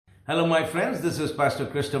Hello, my friends. This is Pastor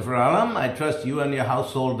Christopher Alam. I trust you and your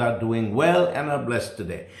household are doing well and are blessed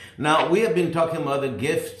today. Now, we have been talking about the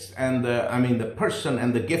gifts and the person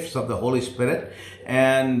and the gifts of the Holy Spirit.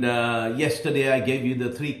 And yesterday I gave you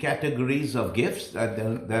the three categories of gifts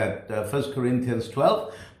that 1 Corinthians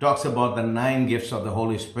 12 talks about the 9 gifts of the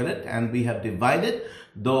Holy Spirit. And we have divided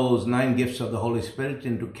those 9 gifts of the Holy Spirit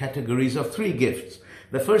into categories of 3 gifts.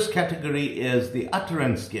 The first category is the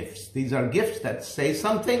utterance gifts. These are gifts that say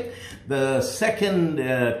something. The second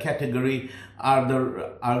category are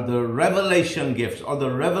the revelation gifts or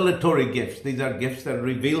the revelatory gifts. These are gifts that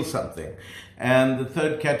reveal something. And the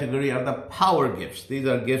third category are the power gifts. These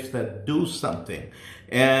are gifts that do something.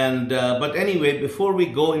 And but anyway, before we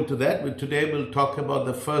go into that, today we'll talk about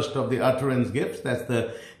the first of the utterance gifts. That's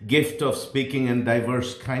the gift of speaking in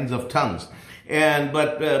diverse kinds of tongues.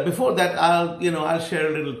 But before that, I'll share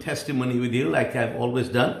a little testimony with you, like I've always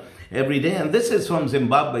done every day. And this is from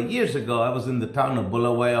Zimbabwe. Years ago, I was in the town of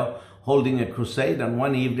Bulawayo holding a crusade. And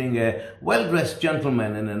one evening, a well-dressed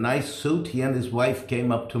gentleman in a nice suit, he and his wife came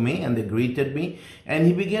up to me and they greeted me. And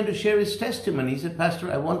he began to share his testimony. He said, "Pastor,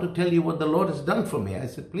 I want to tell you what the Lord has done for me." I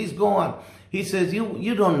said, "Please go on." He says,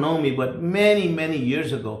 you don't know me, but many, many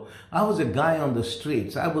years ago, I was a guy on the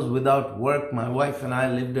streets. I was without work. My wife and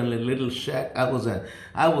I lived in a little shack. I was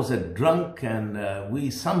a drunk, and we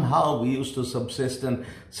used to subsist and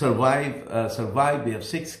survive. We have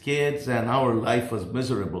 6 kids, and our life was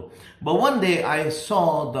miserable. But one day I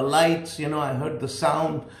saw the lights, I heard the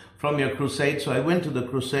sound from your crusade. So I went to the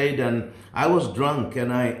crusade and I was drunk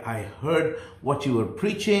and I heard what you were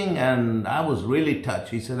preaching and I was really touched.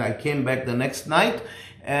 He said, I came back the next night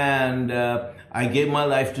and I gave my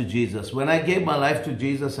life to Jesus. When I gave my life to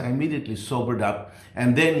Jesus, I immediately sobered up.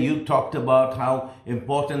 And then you talked about how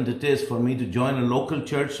important it is for me to join a local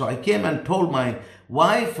church. So I came and told my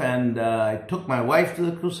wife, and I took my wife to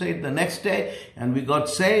the crusade the next day and we got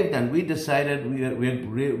saved, and we decided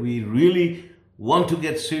we really want to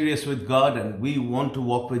get serious with God and we want to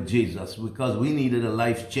walk with Jesus because we needed a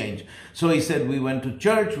life change. So he said, we went to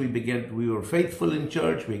church, we were faithful in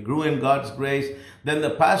church, we grew in God's grace. Then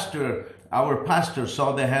our pastor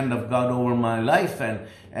saw the hand of God over my life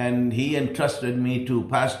and he entrusted me to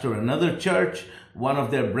pastor another church, one of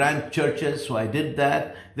their branch churches. So I did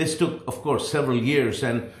that. This took, of course, several years.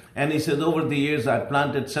 And he says, over the years, I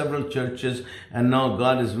planted several churches, and now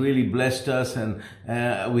God has really blessed us. And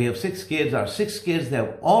we have 6 kids. Our 6 kids, they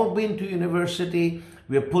have all been to university.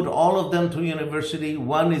 We have put all of them through university.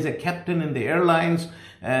 One is a captain in the airlines,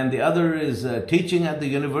 and the other is teaching at the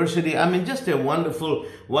university. I mean, just a wonderful,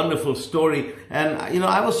 wonderful story. And,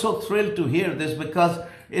 I was so thrilled to hear this because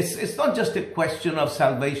it's not just a question of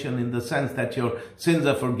salvation in the sense that your sins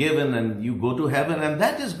are forgiven and you go to heaven. And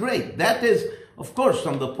that is great. That is, of course,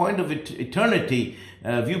 from the point of eternity,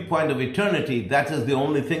 viewpoint of eternity, that is the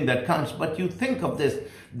only thing that counts. But you think of this,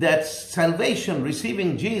 that salvation,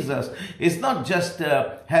 receiving Jesus, is not just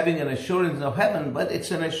having an assurance of heaven, but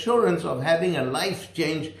it's an assurance of having a life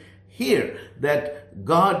change here, that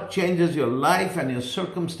God changes your life and your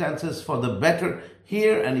circumstances for the better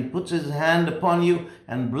here, and he puts his hand upon you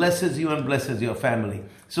and blesses you and blesses your family.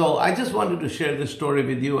 So I just wanted to share this story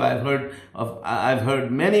with you. I've heard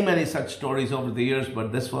many, many such stories over the years,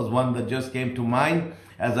 but this was one that just came to mind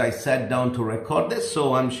as I sat down to record this.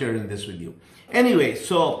 So I'm sharing this with you. Anyway,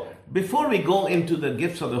 so before we go into the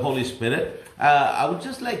gifts of the Holy Spirit, I would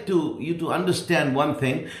just like you to understand one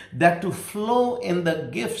thing, that to flow in the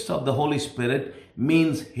gifts of the Holy Spirit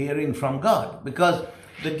means hearing from God, because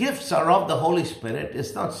the gifts are of the Holy Spirit.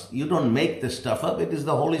 It's not, you don't make this stuff up. It is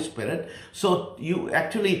the Holy Spirit. So you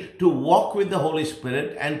actually, to walk with the Holy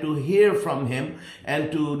Spirit and to hear from him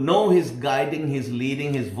and to know his guiding, his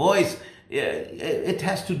leading, his voice, it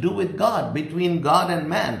has to do with God, between God and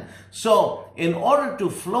man. So in order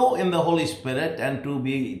to flow in the Holy Spirit and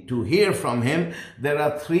to hear from him, there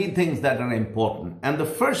are 3 things that are important. And the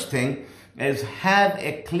first thing is have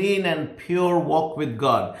a clean and pure walk with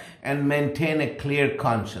God and maintain a clear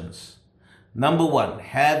conscience. Number 1,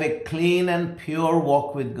 have a clean and pure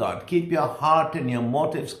walk with God. Keep your heart and your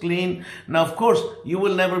motives clean. Now, of course, you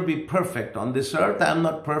will never be perfect on this earth. I'm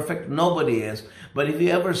not perfect. Nobody is. But if you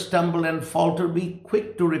ever stumble and falter, be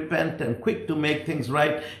quick to repent and quick to make things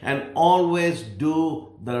right, and always do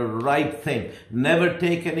the right thing. Never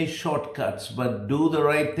take any shortcuts, but do the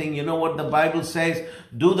right thing. You know what the Bible says?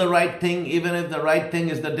 Do the right thing, even if the right thing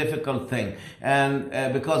is the difficult thing. And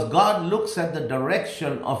because God looks at the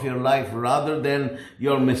direction of your life rather than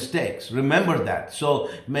your mistakes. Remember that.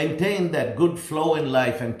 So maintain that good flow in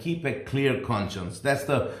life and keep a clear conscience. That's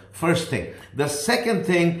the first thing. The second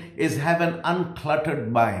thing is have an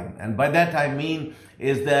uncluttered mind. And by that I mean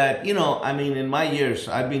is that, in my years,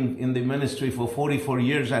 I've been in the ministry for 44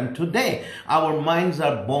 years, and today our minds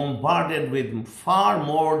are bombarded with far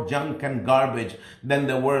more junk and garbage than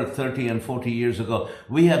they were 30 and 40 years ago.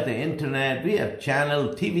 We have the internet, we have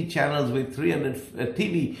TV channels with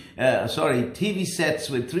TV sets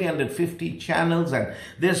with 350 channels, and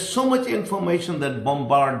there's so much information that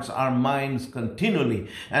bombards our minds continually.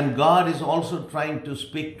 And God is also trying to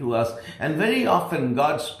speak to us, and very often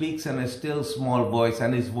God speaks in a still small voice,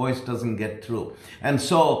 and his voice doesn't get through. And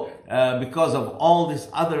so because of all this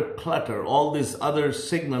other clutter, all these other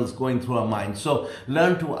signals going through our mind. So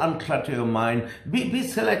learn to unclutter your mind. Be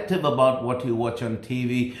selective about what you watch on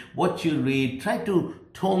TV, what you read. Try to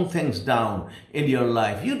tone things down in your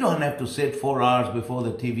life. You don't have to sit 4 hours before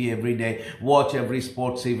the TV every day, watch every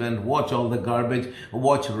sports event, watch all the garbage,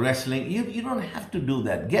 watch wrestling. You don't have to do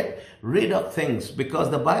that. Get rid of things,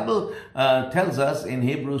 because the Bible tells us in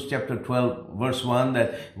Hebrews chapter 12 verse 1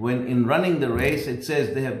 that when in running the race, it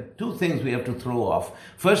says they have 2 things we have to throw off.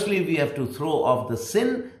 Firstly, we have to throw off the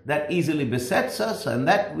sin that easily besets us, and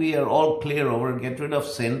that we are all clear over, get rid of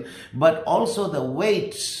sin, but also the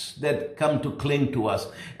weights that come to cling to us.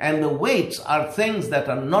 And the weights are things that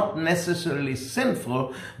are not necessarily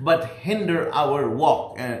sinful, but hinder our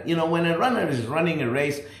walk. When a runner is running a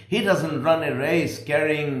race, he doesn't run a race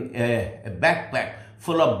carrying a backpack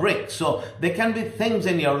full of bricks. So there can be things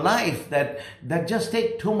in your life that just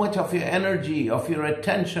take too much of your energy, of your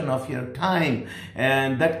attention, of your time,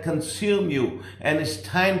 and that consume you. And it's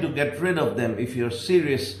time to get rid of them if you're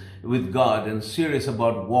serious with God and serious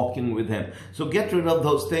about walking with him. So get rid of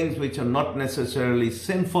those things which are not necessarily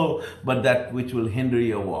sinful, but that which will hinder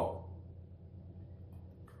your walk.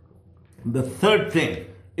 The third thing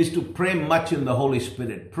is to pray much in the Holy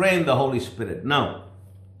Spirit. Pray in the Holy Spirit. Now,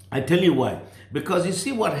 I tell you why. Because you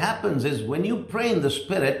see, what happens is when you pray in the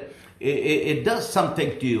Spirit, it does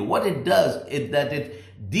something to you. What it does is that it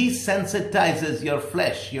desensitizes your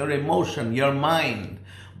flesh, your emotion, your mind,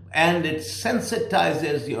 and it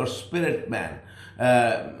sensitizes your spirit man.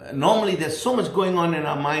 Normally there's so much going on in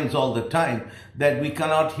our minds all the time that we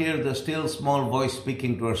cannot hear the still small voice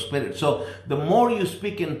speaking to our spirit. So the more you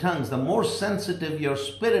speak in tongues, the more sensitive your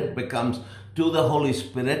spirit becomes to the Holy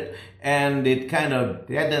Spirit, and it kind of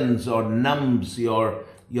deadens or numbs your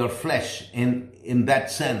flesh in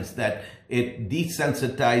that sense, that it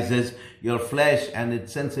desensitizes your flesh and it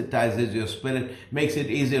sensitizes your spirit, makes it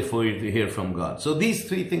easier for you to hear from God. So these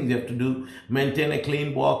 3 things you have to do: maintain a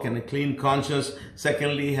clean walk and a clean conscience.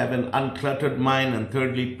 Secondly, have an uncluttered mind. And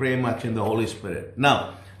thirdly, pray much in the Holy Spirit.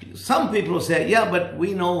 Now, some people say, yeah, but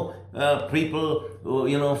we know people,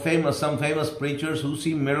 some famous preachers who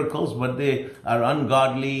see miracles, but they are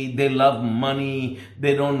ungodly, they love money,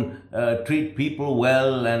 they don't treat people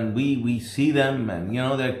well, and we see them, and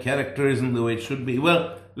their character isn't the way it should be.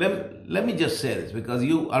 Well, let me just say this, because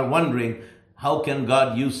you are wondering, how can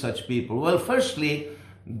God use such people? Well, firstly,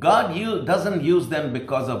 God doesn't use them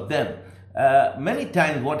because of them. Many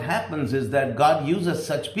times what happens is that God uses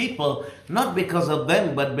such people not because of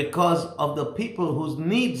them, but because of the people whose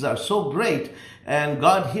needs are so great, and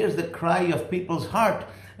God hears the cry of people's heart,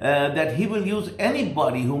 that he will use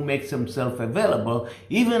anybody who makes himself available,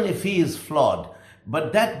 even if he is flawed.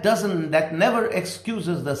 But that never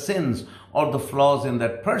excuses the sins or the flaws in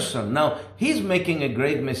that person. Now, he's making a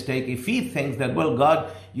great mistake if he thinks that, well, God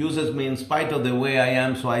uses me in spite of the way I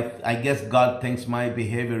am, so I guess God thinks my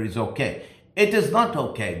behavior is okay. It is not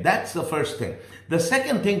okay. That's the first thing. The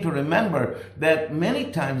second thing to remember, that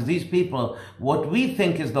many times these people, what we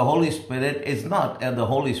think is the Holy Spirit is not the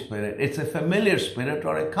Holy Spirit. It's a familiar spirit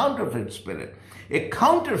or a counterfeit spirit. A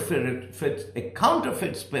counterfeit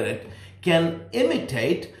spirit can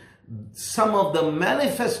imitate some of the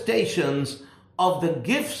manifestations of the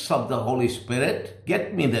gifts of the Holy Spirit.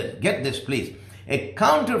 Get this please. A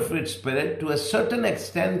counterfeit spirit to a certain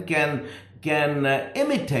extent can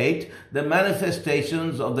imitate the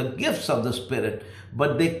manifestations of the gifts of the Spirit,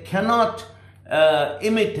 but they cannot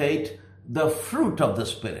imitate the fruit of the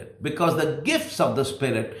Spirit, because the gifts of the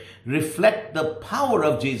Spirit reflect the power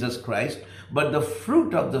of Jesus Christ, but the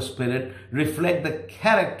fruit of the Spirit reflect the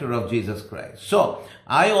character of Jesus Christ. So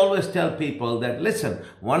I always tell people that, listen,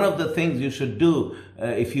 one of the things you should do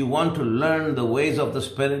if you want to learn the ways of the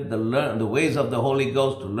Spirit, the ways of the Holy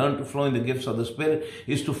Ghost, to learn to flow in the gifts of the Spirit,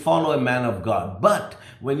 is to follow a man of God. But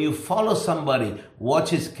when you follow somebody, watch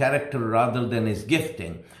his character rather than his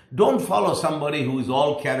gifting. Don't follow somebody who is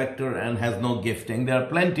all character and has no gifting. There are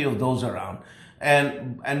plenty of those around.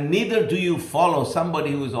 And neither do you follow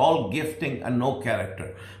somebody who is all gifting and no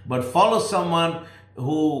character. But follow someone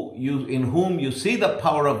in whom you see the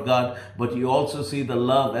power of God, but you also see the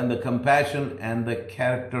love and the compassion and the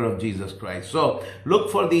character of Jesus Christ. So look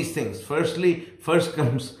for these things. First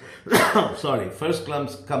comes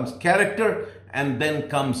character, and then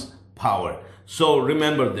comes power. So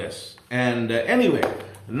remember this. And anyway,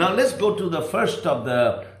 now let's go to the first of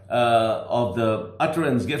the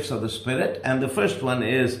utterance gifts of the Spirit, and the first one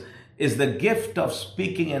is the gift of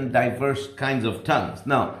speaking in diverse kinds of tongues.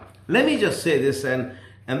 Now, let me just say this, and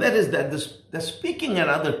that is that the speaking in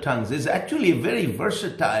other tongues is actually a very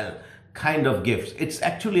versatile kind of gifts. It's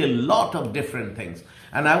actually a lot of different things.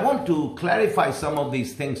 And I want to clarify some of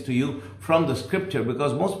these things to you from the scripture,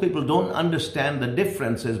 because most people don't understand the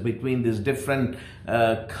differences between these different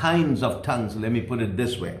kinds of tongues. Let me put it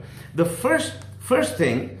this way. The first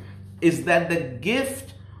thing is that the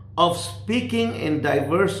gift of speaking in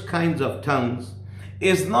diverse kinds of tongues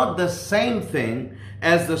is not the same thing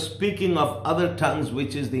as the speaking of other tongues,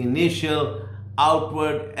 which is the initial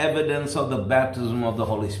outward evidence of the baptism of the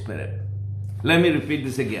Holy Spirit. Let me repeat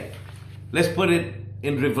this again. Let's put it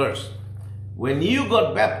in reverse. When you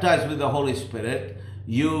got baptized with the Holy Spirit,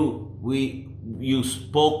 you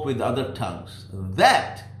spoke with other tongues.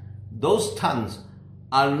 Those tongues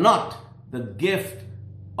are not the gift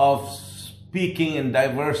of speaking in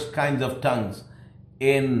diverse kinds of tongues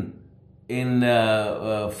in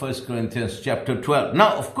 1 Corinthians chapter 12.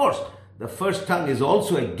 Now, of course, the first tongue is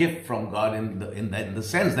also a gift from God in the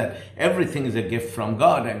sense that everything is a gift from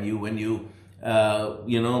God. And when you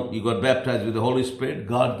got baptized with the Holy Spirit,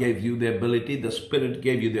 God gave you the ability, the Spirit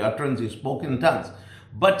gave you the utterance, you spoke in tongues.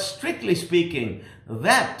 But strictly speaking,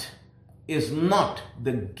 that is not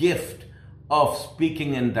the gift of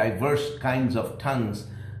speaking in diverse kinds of tongues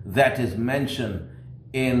that is mentioned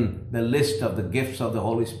in the list of the gifts of the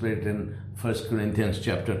Holy Spirit in 1 Corinthians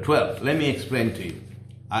chapter 12. Let me explain to you.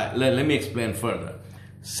 Let me explain further.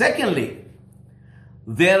 Secondly,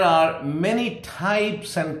 there are many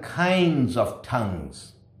types and kinds of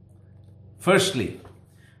tongues. Firstly,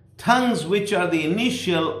 tongues which are the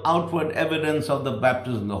initial outward evidence of the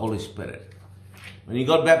baptism of the Holy Spirit. When you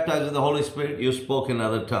got baptized with the Holy Spirit, you spoke in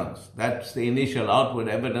other tongues. That's the initial outward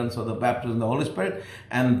evidence of the baptism of the Holy Spirit,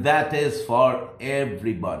 and that is for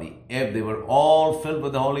everybody. They were all filled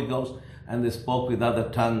with the Holy Ghost, and they spoke with other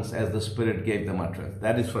tongues as the Spirit gave them utterance.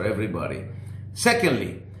 That is for everybody.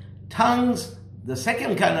 Secondly, tongues, the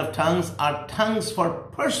second kind of tongues are tongues for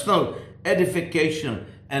personal edification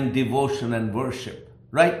and devotion and worship,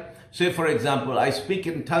 right? Say, for example, I speak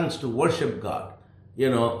in tongues to worship God.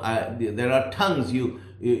 There are tongues you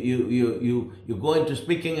go into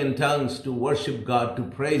speaking in tongues to worship God, to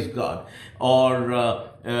praise God, or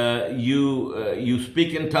you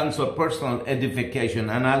speak in tongues for personal edification.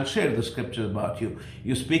 And I'll share the scriptures about you.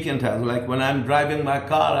 You speak in tongues, like when I'm driving my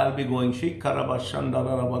car, I'll be going under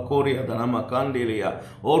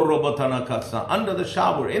the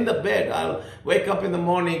shower, in the bed, I'll wake up in the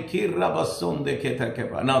morning.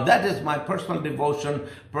 Now that is my personal devotion,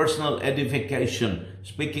 personal edification,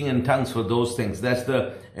 speaking in tongues for those things. That's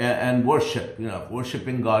and worship,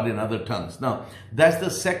 worshiping God in other tongues. Now, that's the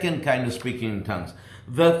second kind of speaking in tongues.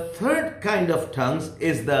 The third kind of tongues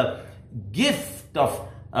is the gift of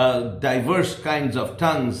diverse kinds of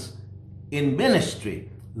tongues in ministry.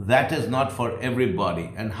 That is not for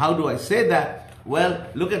everybody. And how do I say that? Well,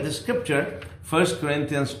 look at the scripture, 1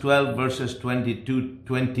 Corinthians 12 verses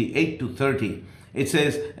 28 to 30. It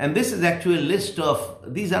says, and this is actually a list of,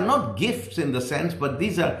 these are not gifts in the sense, but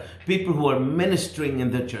these are people who are ministering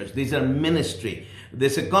in the church. These are ministry.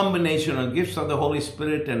 There's a combination of gifts of the Holy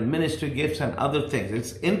Spirit and ministry gifts and other things.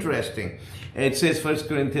 It's interesting. It says 1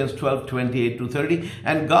 Corinthians 12, 28 to 30.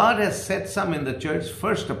 And God has set some in the church,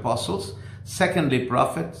 first apostles, secondly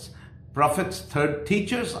prophets, third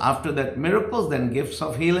teachers, after that miracles, then gifts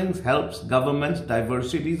of healings, helps, governments,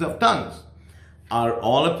 diversities of tongues. Are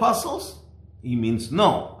all apostles? He means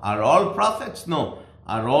no. Are all prophets? No.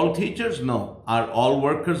 Are all teachers? No. Are all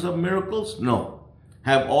workers of miracles? No.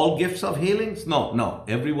 Have all gifts of healings? No. No.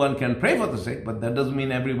 Everyone can pray for the sick, but that doesn't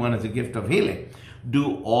mean everyone has a gift of healing.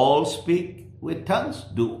 Do all speak with tongues?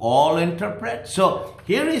 Do all interpret? So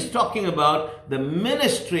here he's talking about the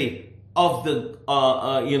ministry of the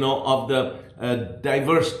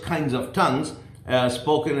diverse kinds of tongues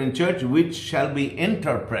spoken in church, which shall be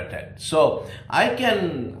interpreted. So I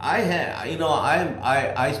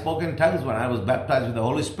spoke in tongues when I was baptized with the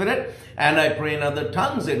Holy Spirit, and I pray in other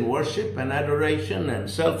tongues in worship and adoration and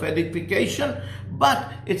self-edification.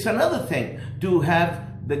 But it's another thing to have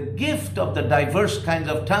the gift of the diverse kinds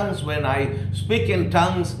of tongues when I speak in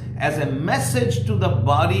tongues as a message to the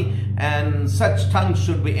body, and such tongues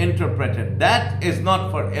should be interpreted. That is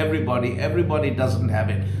not for everybody. Everybody doesn't have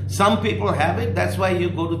it. Some people have it. That's why you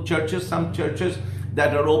go to churches, some churches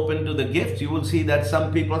that are open to the gift, you will see that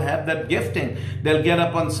some people have that gifting. They'll get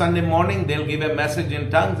up on Sunday morning, they'll give a message in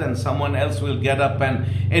tongues, and someone else will get up and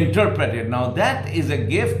interpret it. Now that is a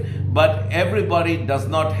gift, but everybody does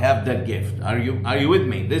not have that gift. Are you with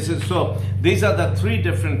me? These are the three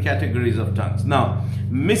different categories of tongues. Now,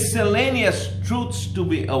 miscellaneous truths to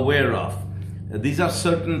be aware of. These are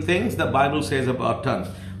certain things the Bible says about tongues.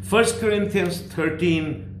 1 Corinthians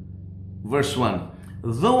 13 verse 1.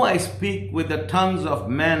 Though I speak with the tongues of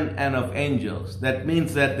men and of angels. That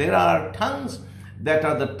means that there are tongues that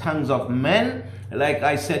are the tongues of men. Like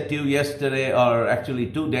I said to you yesterday, or actually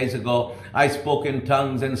 2 days ago, I spoke in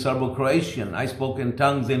tongues in Serbo-Croatian. I spoke in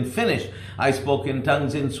tongues in Finnish. I spoke in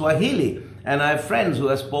tongues in Swahili. And I have friends who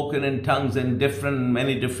have spoken in tongues in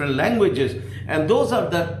many different languages. And those are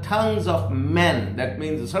the tongues of men. That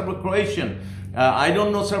means the Serbo-Croatian. I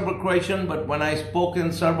don't know Serbo-Croatian, but when I spoke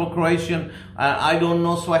in Serbo-Croatian, I don't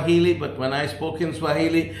know Swahili, but when I spoke in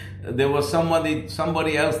Swahili, there was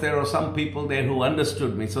somebody else there, or some people there who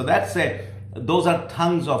understood me. So those are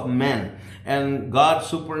tongues of men. And God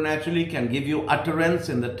supernaturally can give you utterance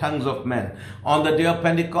in the tongues of men. On the day of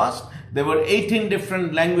Pentecost, there were 18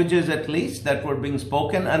 different languages at least that were being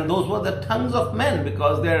spoken, and those were the tongues of men,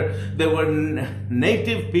 because there were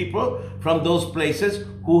native people from those places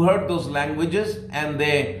who heard those languages, and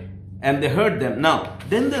they heard them. Now,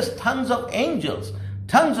 then there's tongues of angels.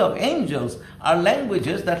 Tongues of angels are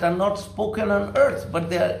languages that are not spoken on earth, but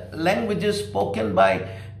they are languages spoken by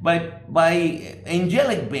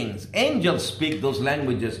angelic beings. Angels speak those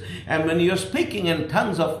languages. And when you're speaking in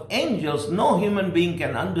tongues of angels, no human being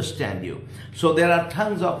can understand you. So there are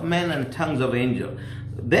tongues of men and tongues of angels.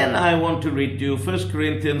 Then I want to read to you 1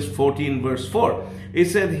 Corinthians 14 verse 4. It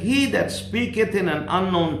said, he that speaketh in an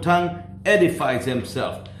unknown tongue edifies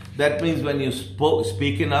himself. That means when you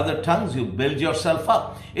speak in other tongues, you build yourself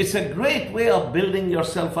up. It's a great way of building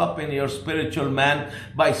yourself up in your spiritual man,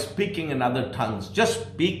 by speaking in other tongues.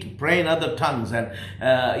 Just pray in other tongues. And,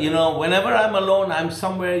 whenever I'm alone, I'm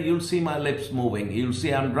somewhere, you'll see my lips moving. You'll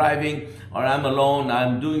see I'm driving, or I'm alone,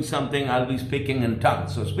 I'm doing something, I'll be speaking in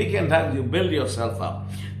tongues. So speaking in tongues, you build yourself up.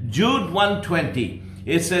 Jude 1:20,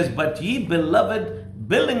 it says, but ye beloved,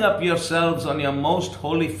 building up yourselves on your most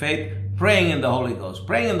holy faith, praying in the Holy Ghost.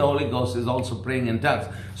 Praying in the Holy Ghost is also praying in tongues.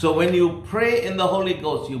 So when you pray in the Holy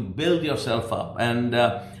Ghost, you build yourself up. And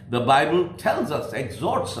the Bible tells us,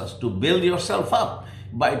 exhorts us to build yourself up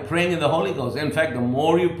by praying in the Holy Ghost. In fact, the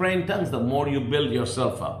more you pray in tongues, the more you build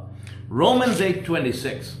yourself up. Romans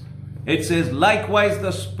 8:26, it says, likewise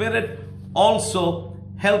the Spirit also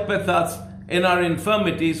helpeth us in our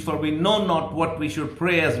infirmities, for we know not what we should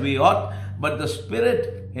pray as we ought, but the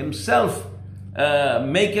Spirit himself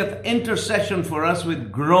maketh intercession for us with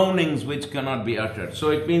groanings which cannot be uttered. So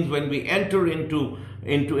it means when we enter into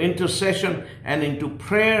intercession and into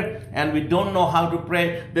prayer, and we don't know how to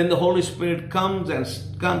pray, then the Holy Spirit comes and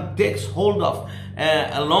takes hold of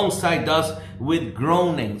alongside us with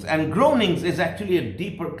groanings. And groanings is actually a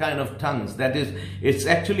deeper kind of tongues. That is, it's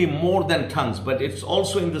actually more than tongues, but it's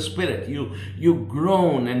also in the Spirit. You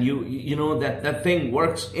groan, and you know that thing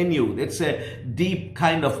works in you. It's a deep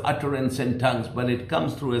kind of utterance in tongues, but it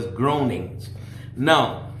comes through as groanings.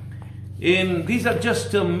 Now, these are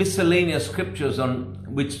just miscellaneous scriptures on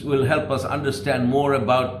which will help us understand more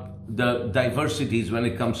about the diversities when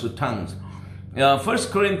it comes to tongues. 1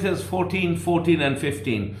 Corinthians 14 and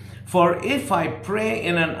 15. For if I pray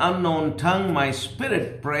in an unknown tongue, my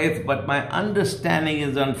spirit prayeth, but my understanding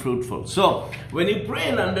is unfruitful. So when you pray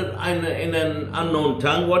in an unknown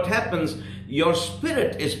tongue, what happens? Your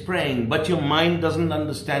spirit is praying, but your mind doesn't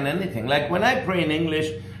understand anything. Like when I pray in English,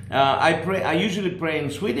 I usually pray in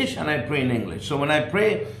Swedish, and I pray in English. So when I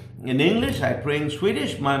pray in English, I pray in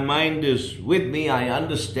Swedish, my mind is with me, I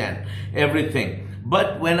understand everything.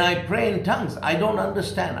 But when I pray in tongues, I don't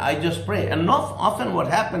understand, I just pray. And often what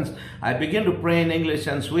happens, I begin to pray in English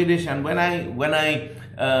and Swedish, and when I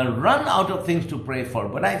run out of things to pray for,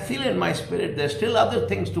 but I feel in my spirit there's still other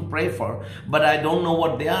things to pray for, but I don't know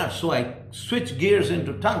what they are. So I switch gears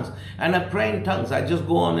into tongues, and I pray in tongues. I just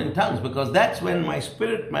go on in tongues, because that's when my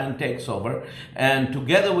spirit man takes over, and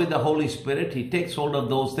together with the Holy Spirit, he takes hold of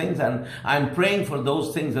those things, and I'm praying for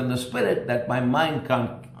those things in the spirit that my mind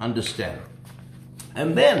can't understand.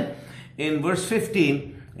 And then in verse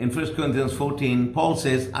 15, in 1 Corinthians 14, Paul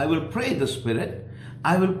says, I will pray the Spirit,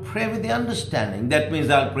 I will pray with the understanding. That means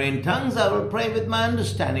I'll pray in tongues, I will pray with my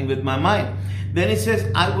understanding, with my mind. Then he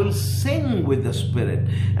says, I will sing with the Spirit,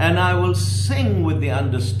 and I will sing with the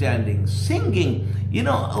understanding. Singing,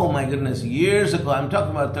 oh my goodness, years ago, I'm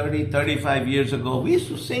talking about 35 years ago, we used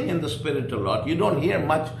to sing in the Spirit a lot. You don't hear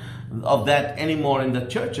much of that anymore in the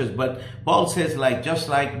churches, but Paul says, just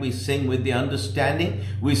like we sing with the understanding,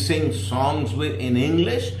 we sing songs in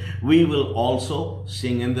English, we will also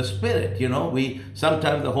sing in the Spirit.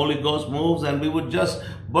 Sometimes the Holy Ghost moves and we would just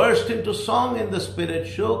burst into song in the Spirit.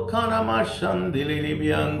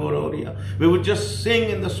 We would just sing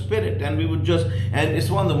in the Spirit, and and it's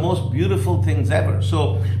one of the most beautiful things ever.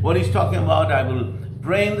 So what he's talking about, I will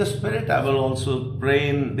pray in the Spirit, I will also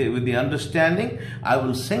pray with the understanding. I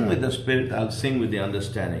will sing with the Spirit, I'll sing with the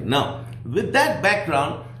understanding. Now, with that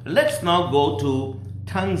background, let's now go to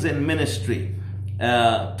tongues in ministry.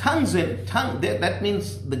 That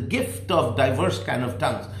means the gift of diverse kind of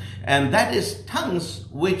tongues. And that is tongues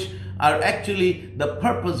which are actually, the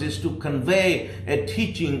purpose is to convey a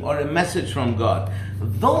teaching or a message from God.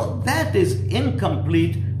 Though that is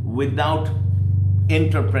incomplete without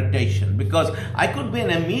interpretation, because I could be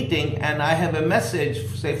in a meeting and I have a message,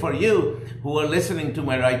 say for you who are listening to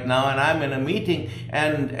me right now, and I'm in a meeting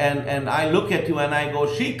and I look at you and I go,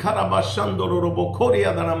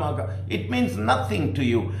 it means nothing to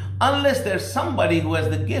you unless there's somebody who has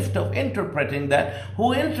the gift of interpreting that,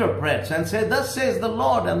 who interprets and says, thus says the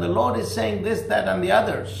Lord, and the Lord is saying this, that, and the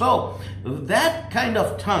other. So that kind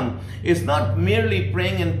of tongue is not merely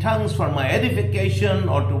praying in tongues for my edification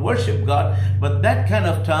or to worship God, but that kind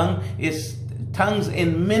of tongue is tongues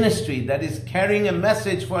in ministry, that is carrying a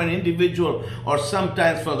message for an individual or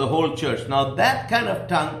sometimes for the whole church. Now that kind of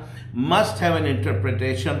tongue must have an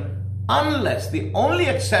interpretation, unless, the only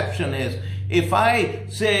exception is if I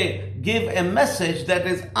say give a message that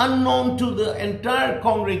is unknown to the entire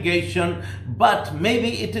congregation, but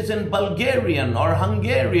maybe it is in Bulgarian or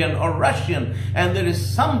Hungarian or Russian, and there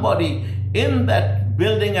is somebody in that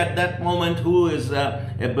building at that moment who is a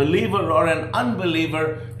believer or an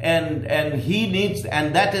unbeliever, and he needs,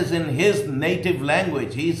 and that is in his native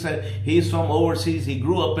language. He's from overseas, he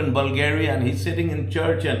grew up in Bulgaria, and he's sitting in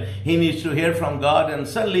church and he needs to hear from God, and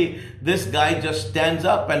suddenly this guy just stands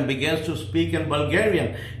up and begins to speak in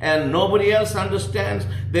Bulgarian, and nobody else understands.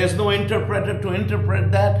 There's no interpreter to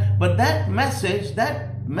interpret that, but that message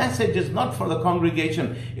is not for the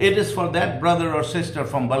congregation. It is for that brother or sister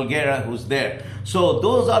from Bulgaria who's there. So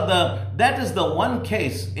that is the one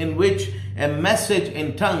case in which a message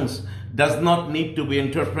in tongues does not need to be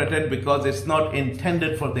interpreted, because it's not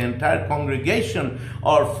intended for the entire congregation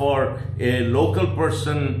or for a local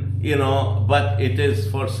person, but it is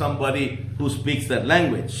for somebody who speaks that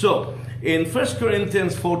language. So in 1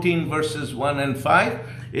 Corinthians 14 verses 1 and 5,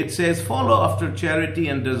 it says, follow after charity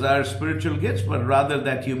and desire spiritual gifts, but rather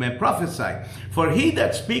that you may prophesy. For he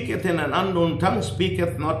that speaketh in an unknown tongue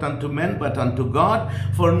speaketh not unto men, but unto God.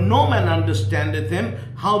 For no man understandeth him,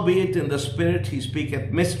 howbeit in the Spirit he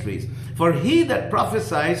speaketh mysteries. For he that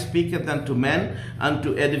prophesies speaketh unto men,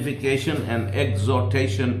 unto edification and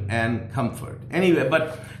exhortation and comfort. Anyway,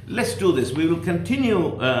 but let's do this. We will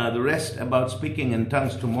continue the rest about speaking in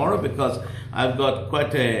tongues tomorrow, because I've got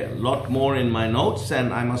quite a lot more in my notes,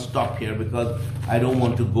 and I must stop here because I don't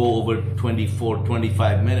want to go over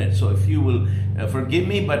 25 minutes. So if you will forgive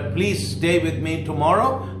me, but please stay with me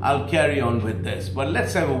tomorrow. I'll carry on with this. But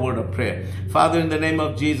let's have a word of prayer. Father, in the name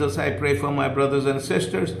of Jesus, I pray for my brothers and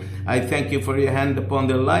sisters. I thank you for your hand upon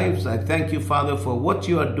their lives. I thank you, Father, for what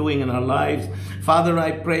you are doing in our lives. Father,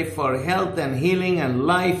 I pray for health and healing and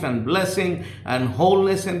life and blessing and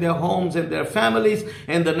wholeness in their homes and their families.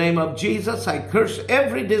 In the name of Jesus, I curse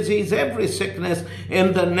every disease, every sickness.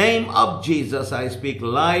 In the name of Jesus, I speak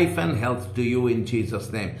life and health to you in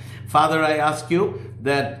Jesus' name. Father, I ask you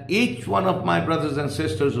that each one of my brothers and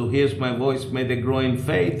sisters who hears my voice, may they grow in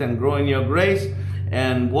faith and grow in your grace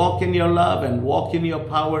and walk in your love and walk in your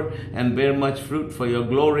power and bear much fruit for your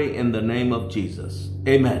glory in the name of Jesus.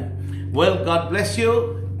 Amen. Well, God bless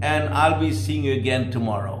you, and I'll be seeing you again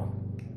tomorrow.